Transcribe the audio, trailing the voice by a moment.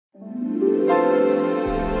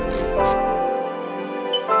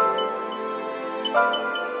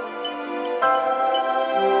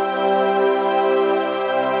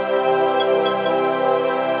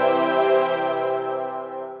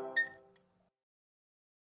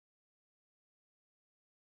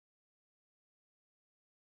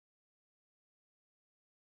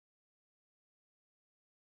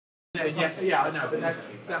Yeah, I know, but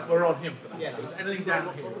that we're on him for that. Yes. Anything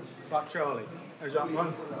down here, like Charlie. There's that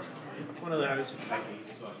one of those.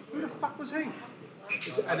 Who the fuck was he?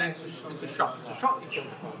 And then it's a shot. It's a shot you killed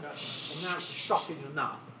the fucker. And now it's shocking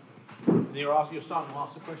enough. And you're starting to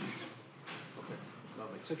ask the questions. Okay,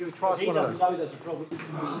 lovely. So give it a try. He doesn't know there's a problem. That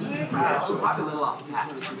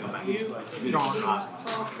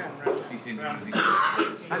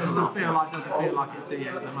doesn't feel like it's here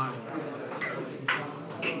at the moment.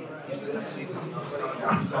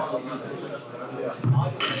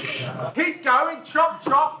 Keep going, chop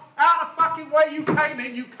chop, out the fucking way you came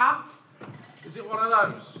in, you cunt. Is it one of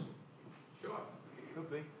those? Sure. Could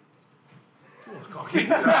be. Oh, it's got to keep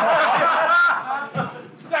going.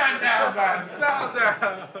 Stand down, man, stand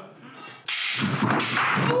down.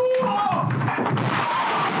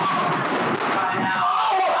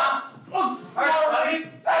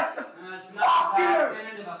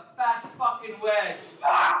 Fucking wedge.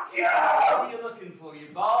 Fuck you! What are you looking for? Your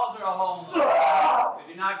balls or a home run? Because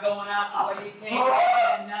you're not going out the way you came in.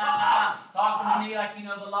 Nah. Talking to me like you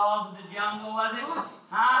know the laws of the jungle, was it?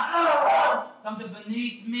 Huh? Something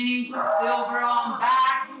beneath me, silver on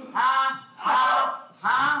back.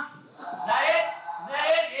 Huh? Is that it?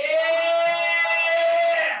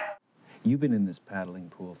 Yeah! You've been in this paddling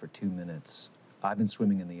pool for 2 minutes. I've been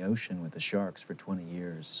swimming in the ocean with the sharks for 20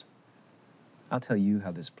 years. I'll tell you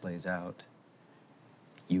how this plays out.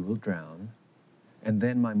 You will drown, and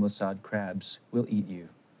then my Mossad crabs will eat you.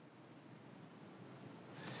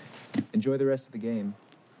 Enjoy the rest of the game.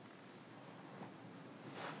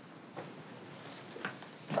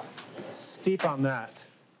 Steep on that.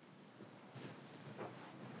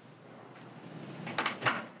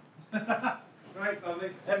 Right,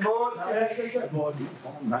 lovely. And board. Yeah, good board.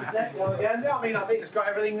 Yeah, I mean, I think it's got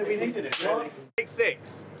everything that we needed it, really. 6-6.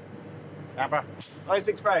 Abba.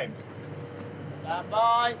 6 frames. Stand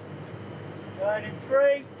by. Going in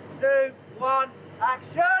 3, 2, 1,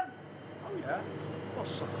 action! Oh, yeah. I'll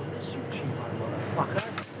suck on this, you cheap motherfucker.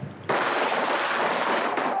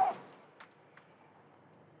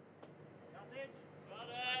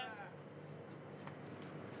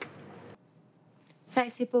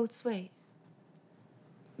 Fancy a board sweet?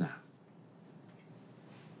 No.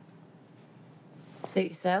 Suit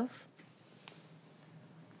yourself?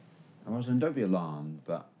 Rosalind, don't be alarmed,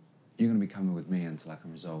 but you're going to be coming with me until I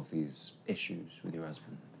can resolve these issues with your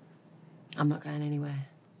husband. I'm not going anywhere.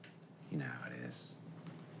 You know how it is.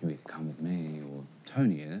 You either come with me, or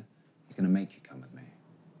Tony here is going to make you come with me.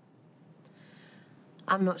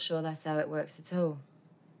 I'm not sure that's how it works at all.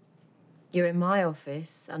 You're in my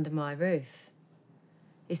office, under my roof.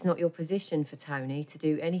 It's not your position for Tony to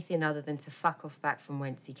do anything other than to fuck off back from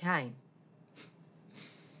whence he came.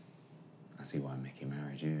 I see why Mickey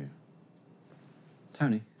married you.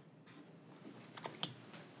 Tony.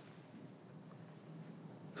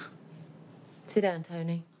 Sit down,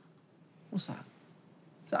 Tony. What's that?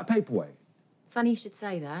 Is that a paperweight? Funny you should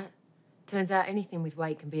say that. Turns out anything with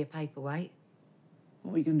weight can be a paperweight.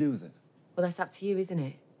 What are you going to do with it? Well, that's up to you, isn't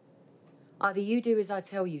it? Either you do as I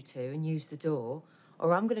tell you to and use the door,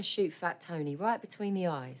 or I'm going to shoot Fat Tony right between the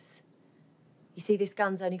eyes. You see, this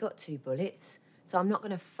gun's only got 2 bullets, so I'm not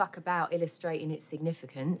going to fuck about illustrating its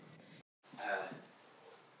significance.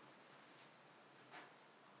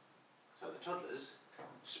 So the toddlers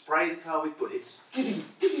spray the car with bullets. They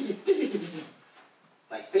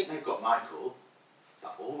think they've got Michael,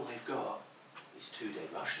 but all they've got is 2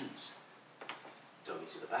 dead Russians. Dolly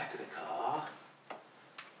to the back of the car.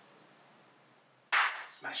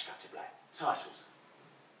 Smash cut to black. Titles.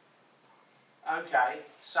 Okay,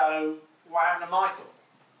 so what happened to Michael?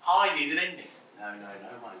 I need an ending. No,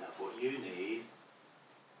 my love. What you need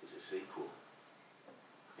is a sequel.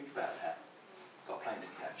 Think about that. Got a plane to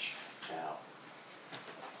catch. Ciao.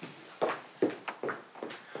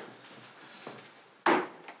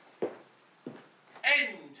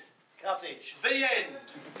 End. Cuttage. The end.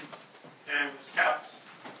 Damn, cut.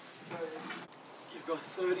 You've got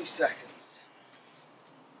 30 seconds.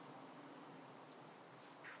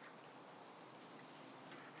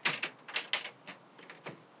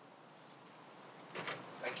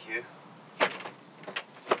 Thank you.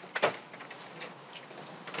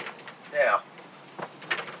 Now,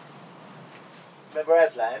 remember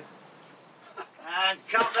Aslan? And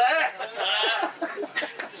cut there!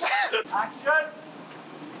 Action!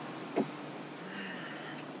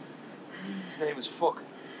 His name was Fuck,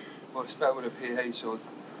 but it's spelled with a PH, so it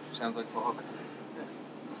sounds like fuck.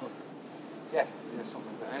 Yeah,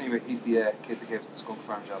 something like that. Anyway, he's the kid that gave us the skunk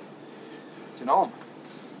farm job. Do you know him?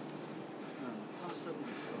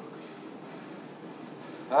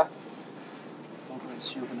 Huh? It's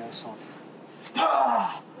Hugh Grant, son.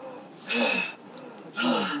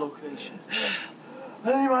 What's the location?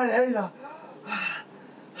 Anyone here?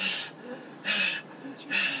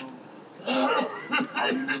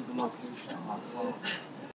 I need the location on my phone.